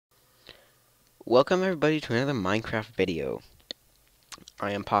Welcome everybody to another Minecraft video.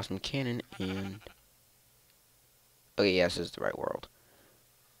 I am PossumCannon and okay, yes, this is the right world.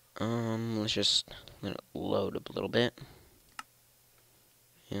 Let's just let it load up a little bit.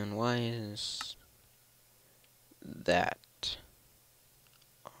 And why is that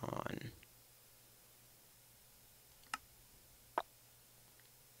on?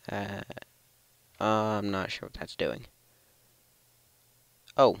 I'm not sure what that's doing.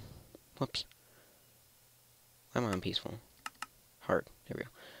 Oh, whoops. Why am I on peaceful? Hard. There we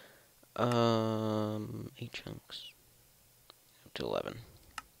go. 8 chunks. Up to 11.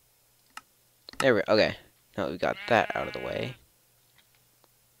 There we go. Okay. Now that we got that out of the way.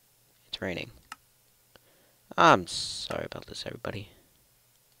 It's raining. I'm sorry about this, everybody.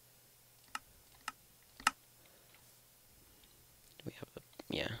 We have a,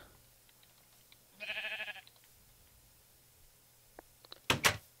 yeah.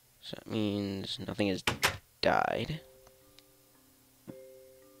 So that means nothing has died.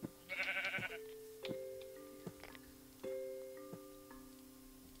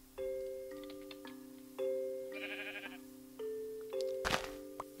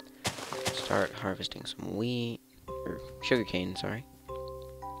 Start harvesting some wheat, or sugarcane, sorry.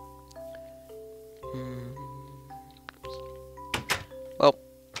 Well,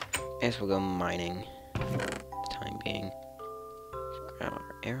 I guess we'll go mining for the time being. Let's grab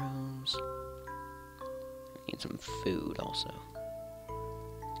our arrows. Need some food also.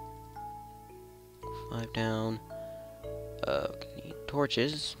 5 down. Need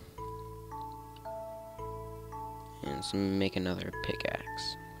torches. And make another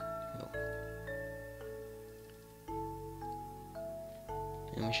pickaxe.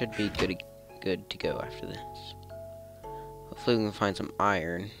 And we should be good to go after this. Hopefully we can find some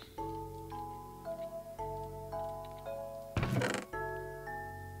iron.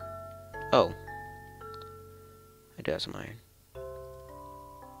 Oh. I do have some iron.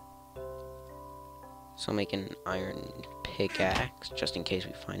 So I'll make an iron pickaxe, just in case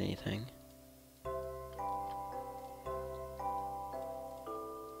we find anything.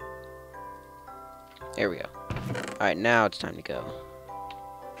 There we go. Alright, now it's time to go.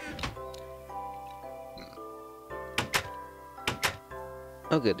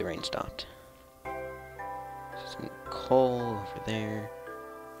 Oh good, the rain stopped. Some coal over there.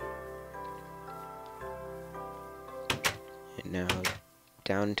 And now,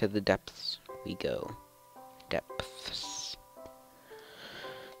 down to the depths we go. Depths.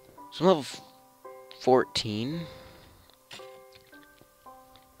 So I'm level 14.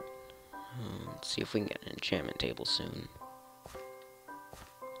 Let's see if we can get an enchantment table soon.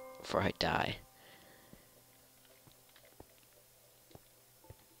 Before I die.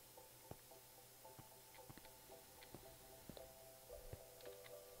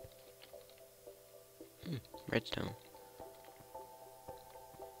 Redstone.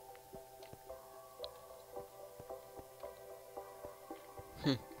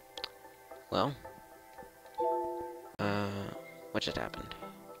 Well. What just happened?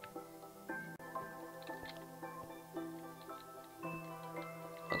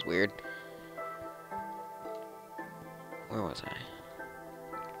 That was weird. Where was I?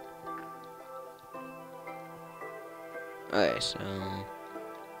 Okay, so...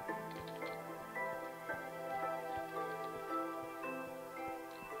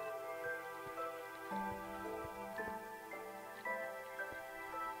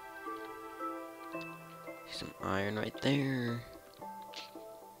 some iron right there.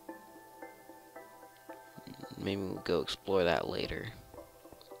 Maybe we'll go explore that later.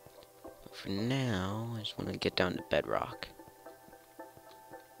 But for now, I just want to get down to bedrock.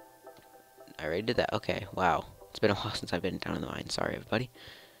 I already did that. Okay, wow. It's been a while since I've been down in the mine. Sorry, everybody.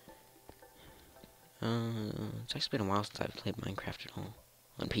 It's actually been a while since I've played Minecraft at all.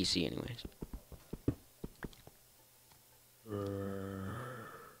 On PC, anyways.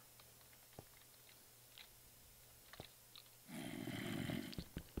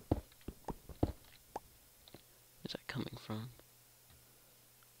 Where's that coming from?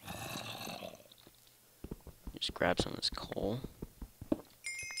 Just grab some of this coal.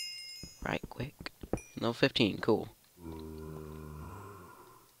 Right, quick. Level 15, cool.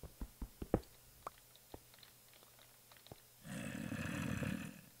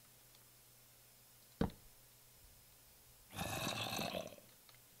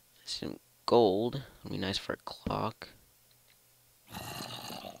 Some gold would be nice for a clock.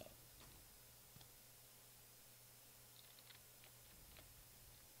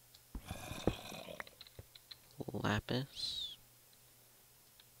 Lapis.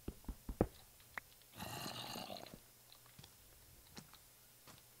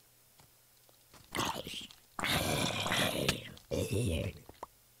 Here,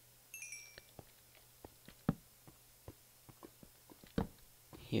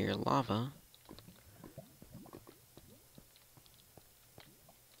 lava.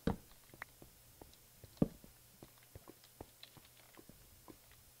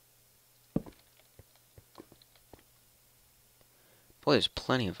 Boy, there's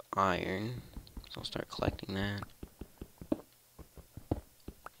plenty of iron, so I'll start collecting that.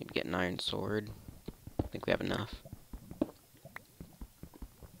 Maybe get an iron sword. I think we have enough.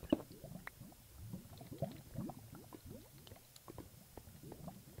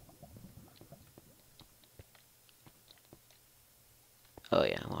 Oh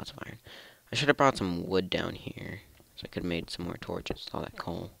yeah, lots of iron. I should have brought some wood down here, so I could have made some more torches with all that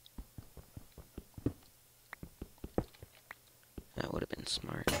coal. That would have been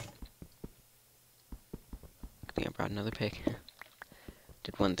smart. I think I brought another pick.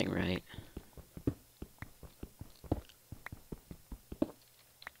 Did one thing right.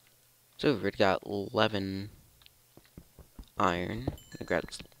 So we've already got 11 iron. I'm gonna grab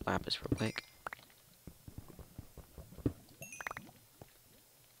this lapis real quick.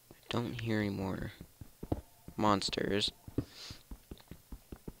 Don't hear any more monsters.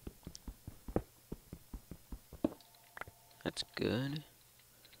 That's good.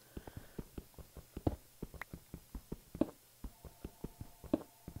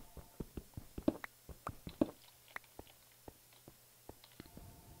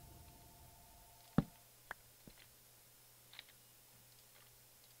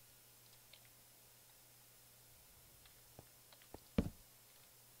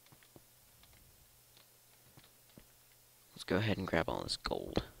 Let's go ahead and grab all this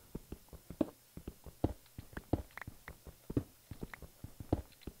gold.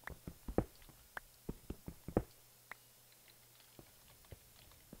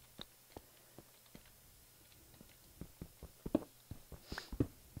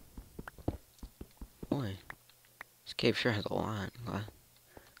 Boy, this cave sure has a lot.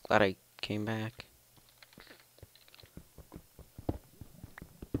 Glad I came back.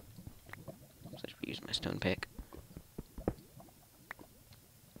 So I should use my stone pick.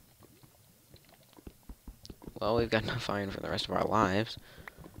 Well, we've got enough iron for the rest of our lives,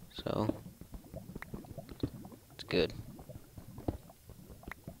 so it's good.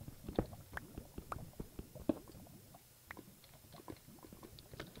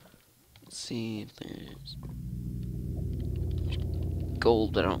 Let's see if there's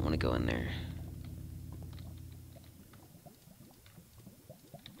gold, but I don't want to go in there.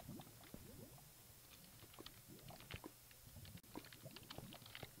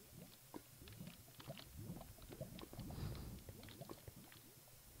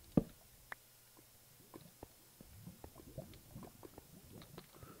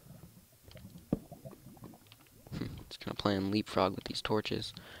 Just gonna play and leapfrog with these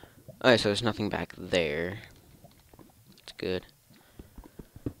torches. Alright, so there's nothing back there. That's good.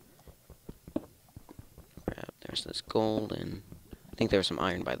 There's this gold, and I think there's some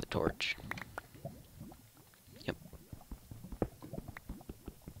iron by the torch. Yep.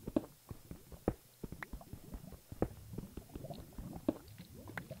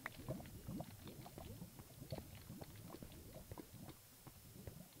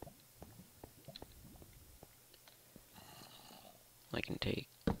 I can take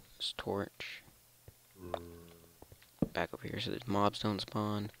this torch back over here so that mobs don't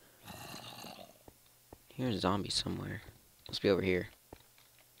spawn. Here's a zombie somewhere. Must be over here.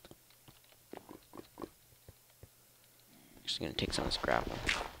 Just gonna take some of this gravel.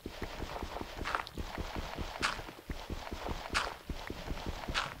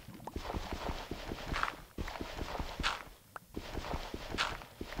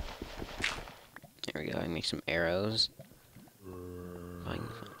 There we go. I can make some arrows.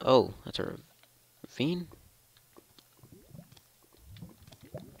 Oh, that's a ravine?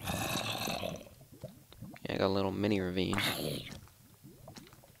 Yeah, I got a little mini ravine.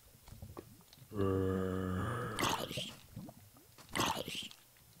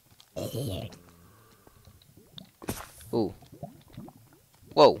 Ooh.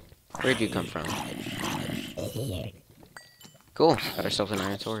 Whoa. Where'd you come from? Cool. Got ourselves an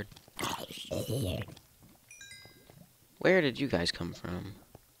iron sword. Where did you guys come from?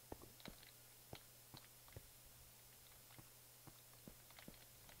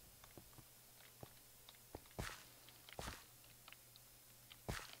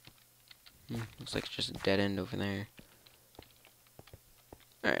 Looks like it's just a dead end over there.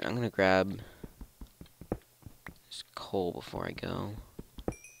 Alright, I'm gonna grab this coal before I go.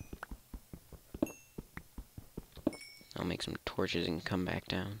 I'll make some torches and come back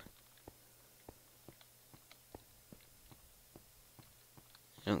down.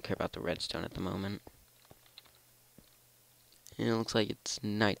 I don't care about the redstone at the moment. And it looks like it's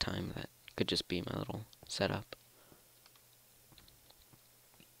nighttime. That could just be my little setup.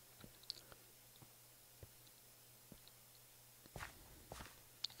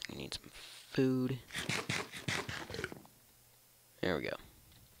 I need some food. There we go.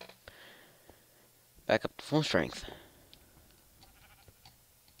 Back up to full strength.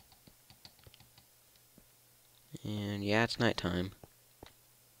 And yeah, it's nighttime.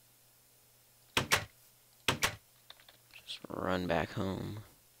 Just run back home.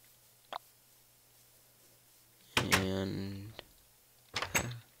 And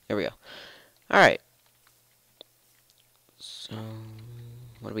there we go. Alright. So,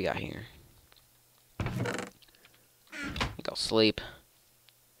 what do we got here? I think I'll sleep.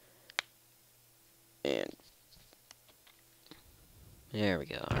 And there we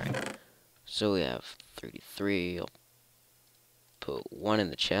go. Alright. So we have 33. I'll put 1 in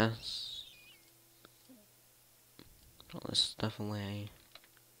the chest. Put all this stuff away.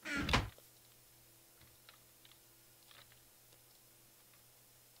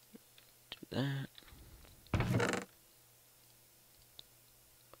 Do that.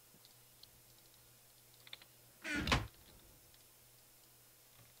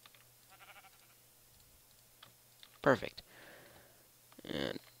 Perfect.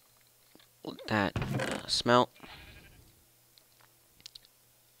 And let that smelt.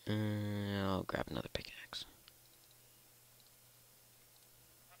 And I'll grab another pickaxe.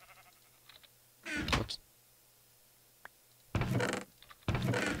 Whoops.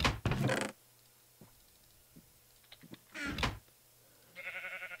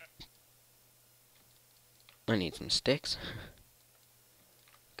 I need some sticks.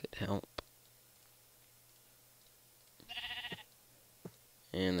 Could help.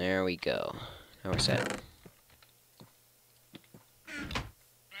 And there we go. Now we're set.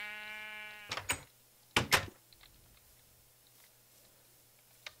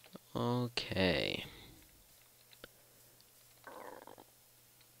 Okay.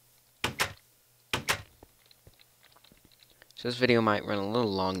 So this video might run a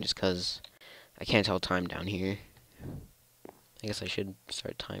little long just because I can't tell time down here. I guess I should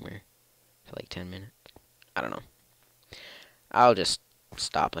start a timer for like 10 minutes. I don't know. I'll just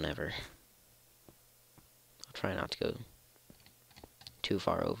stop whenever. I'll try not to go too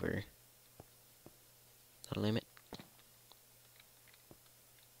far over the limit.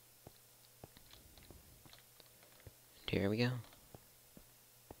 And here we go.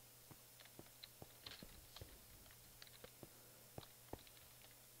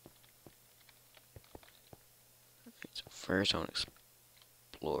 So first I want to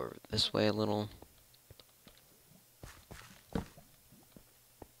explore this way a little.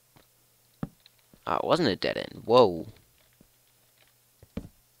 Oh, it wasn't a dead end. Whoa.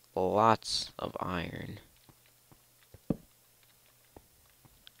 Lots of iron.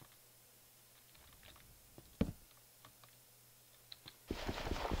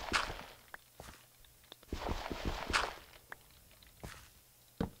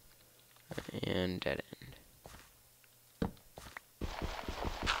 And dead end.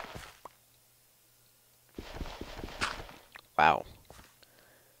 Wow.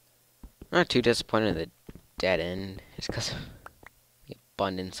 I'm not too disappointed in the dead end. It's because of the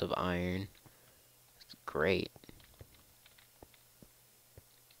abundance of iron. It's great.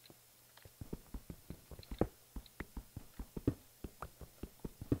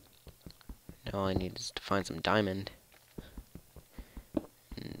 Now all I need is to find some diamond.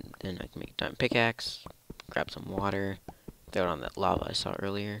 And then I can make a diamond pickaxe, grab some water, throw it on that lava I saw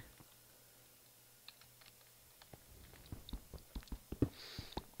earlier.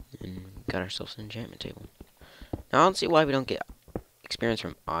 And got ourselves an enchantment table. Now I don't see why we don't get experience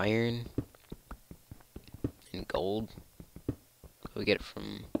from iron and gold. We get it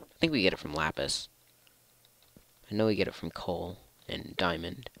from, I think we get it from lapis. I know we get it from coal and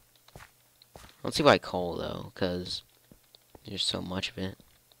diamond. I don't see why coal though, because there's so much of it.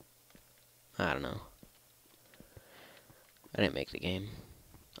 I don't know. I didn't make the game,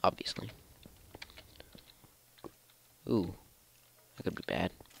 obviously. Ooh, that could be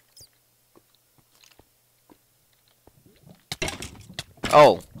bad.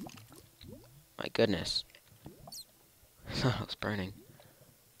 Oh! My goodness. I thought I was burning.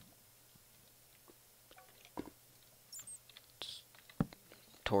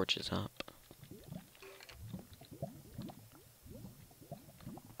 Torches up.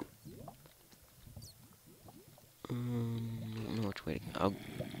 I don't know which way to go. I'll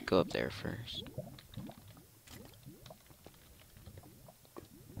go up there first.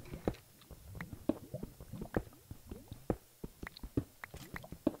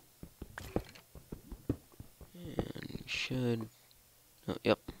 should... Oh,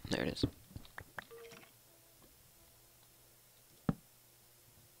 yep, there it is.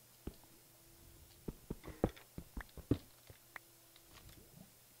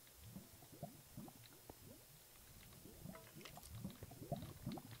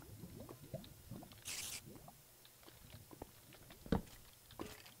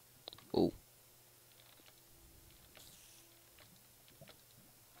 Oh.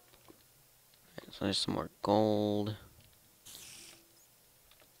 So there's some more gold.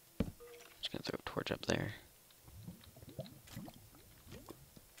 Just gonna throw a torch up there.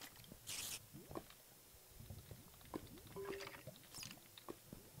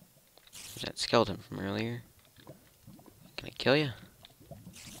 There's that skeleton from earlier. Can I kill you?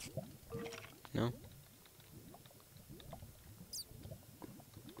 No?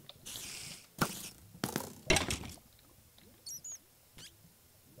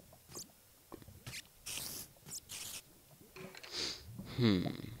 I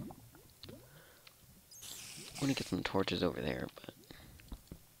want to get some torches over there, but...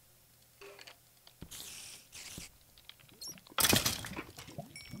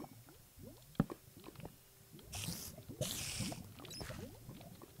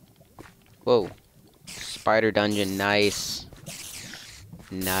 Whoa. Spider dungeon, nice.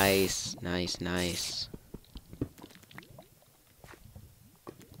 Nice, nice, nice.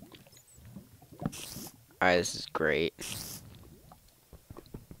 Alright, this is great.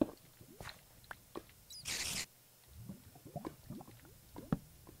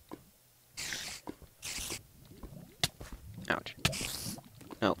 Ouch.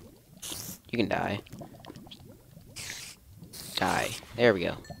 No. You can die. Die. There we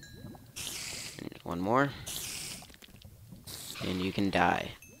go. And one more. And you can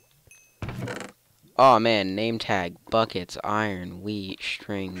die. Oh man, name tag, buckets, iron, wheat,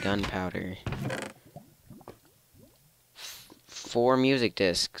 string, gunpowder. 4 music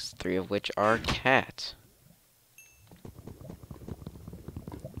discs, 3 of which are cat.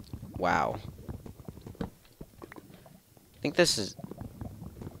 Wow. I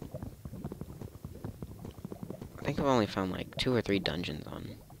think I've only found like 2 or 3 dungeons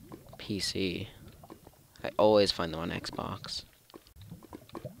on PC. I always find them on Xbox.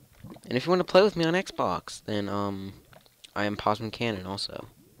 And if you want to play with me on Xbox, then I am PossumCannon also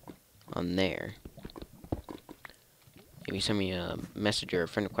on there. Maybe send me a message or a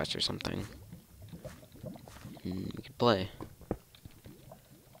friend request or something, and we could play.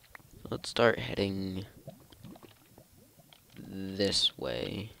 Let's start heading this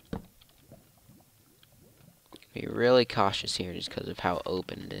way. Be really cautious here just because of how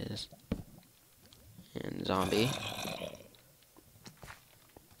open it is. And zombie.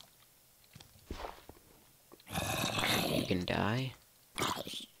 You can die.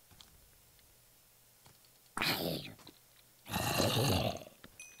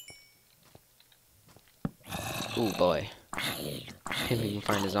 Ooh boy. Maybe we can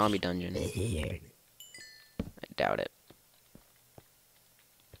find a zombie dungeon. I doubt it.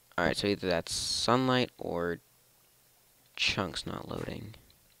 Alright, so either that's sunlight or chunks not loading.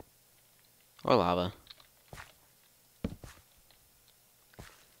 Or lava.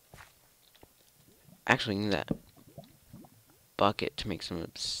 Actually, I need that bucket to make some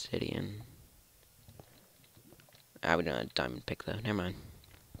obsidian. Ah, we don't have a diamond pick though. Never mind.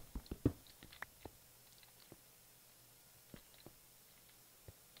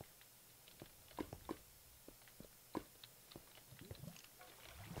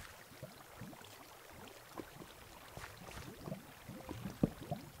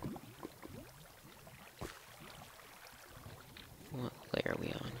 What layer are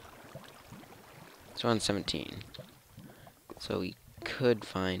we on? So on 17. So we could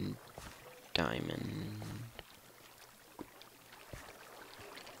find diamond.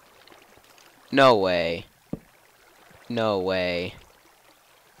 No way. No way.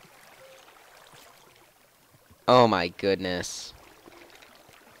 Oh my goodness.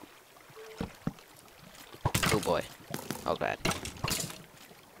 Oh boy. That was bad.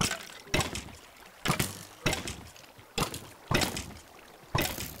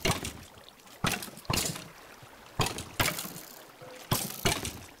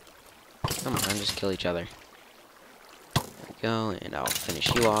 Come on, just kill each other. There we go, and I'll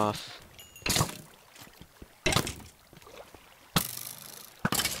finish you off.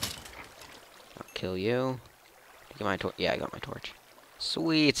 I'll kill you. Get my torch. Yeah, I got my torch.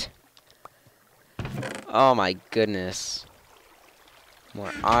 Sweet. Oh my goodness.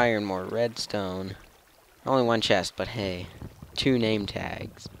 More iron, more redstone. Only 1 chest, but hey. 2 name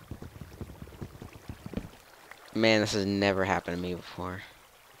tags. Man, this has never happened to me before.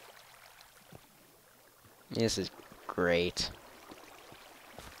 This is great.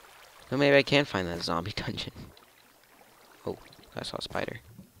 So maybe I can find that zombie dungeon. Oh, I saw a spider.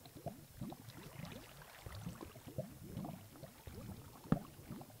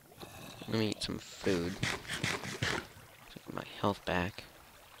 Let me eat some food. Get my health back.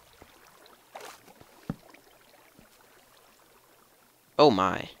 Oh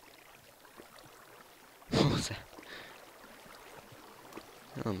my. What was that?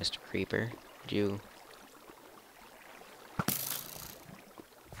 Hello, Mr. Creeper. Did you...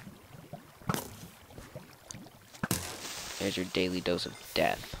 There's your daily dose of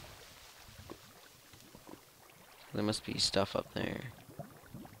death. There must be stuff up there.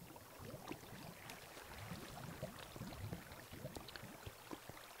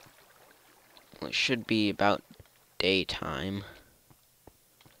 Well, it should be about daytime.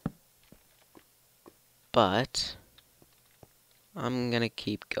 But I'm gonna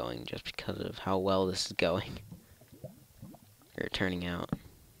keep going just because of how well this is going. Or turning out.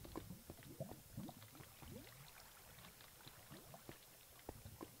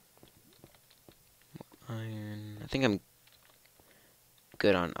 Iron. I think I'm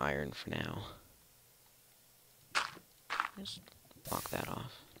good on iron for now. Just block that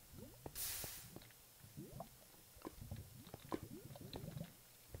off.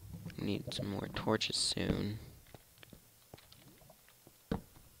 Need some more torches soon.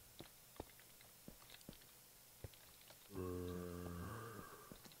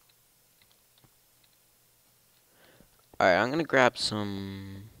 Alright, I'm gonna grab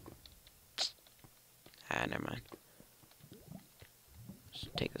some... never mind.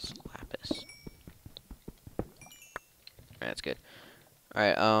 Just take this lapis. Alright, that's good.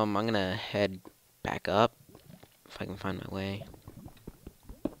 Alright, I'm gonna head back up if I can find my way.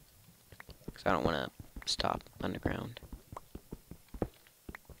 Because I don't want to stop underground.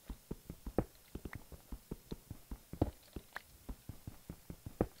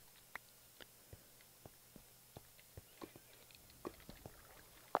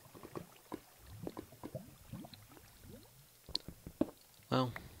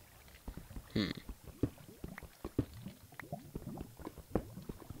 Well, see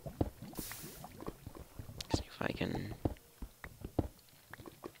if I can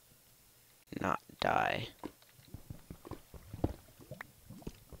not die.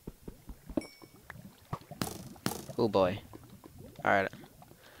 Oh boy. Alright.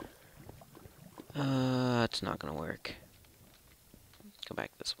 It's not gonna work. Go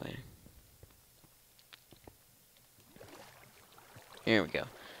back this way. Here we go.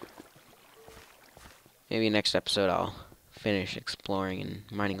 Maybe next episode I'll finish exploring and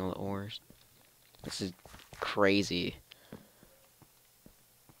mining all the ores. This is crazy.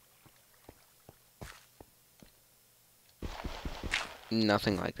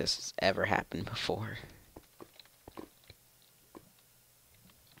 Nothing like this has ever happened before.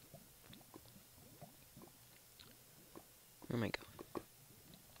 Where am I going?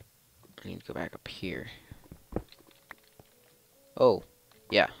 I need to go back up here. Oh,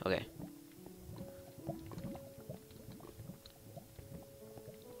 yeah, okay.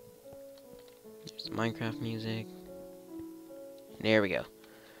 There's the Minecraft music. There we go.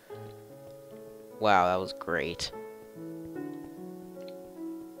 Wow, that was great.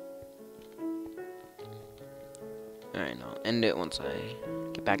 Alright, I'll end it once I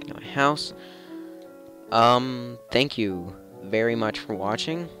get back into my house. Thank you very much for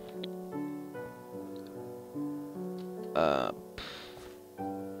watching.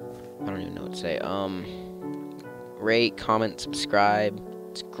 I don't even know what to say. Rate, comment, subscribe.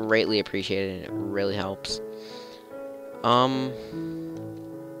 It's greatly appreciated and it really helps. I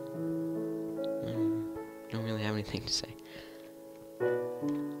don't really have anything to say.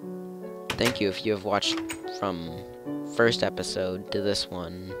 Thank you if you have watched from first episode to this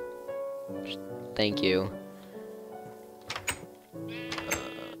one. Thank you.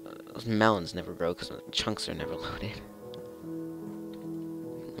 Those melons never grow because the chunks are never loaded.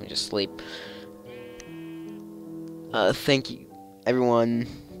 Let me just sleep. Thank you, everyone,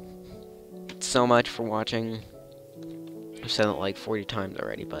 so much for watching. I've said it like 40 times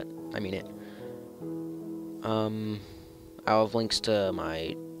already, but I mean it. I'll have links to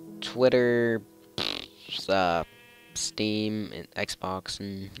my Twitter, Steam, and Xbox,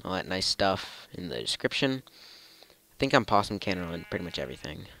 and all that nice stuff in the description. I think I'm PossumCannon on pretty much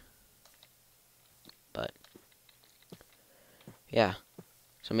everything. But, yeah.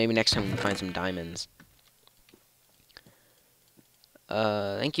 So maybe next time we can find some diamonds.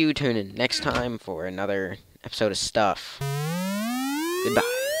 Thank you, tune in next time for another episode of Stuff.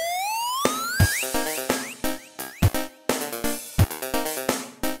 Goodbye.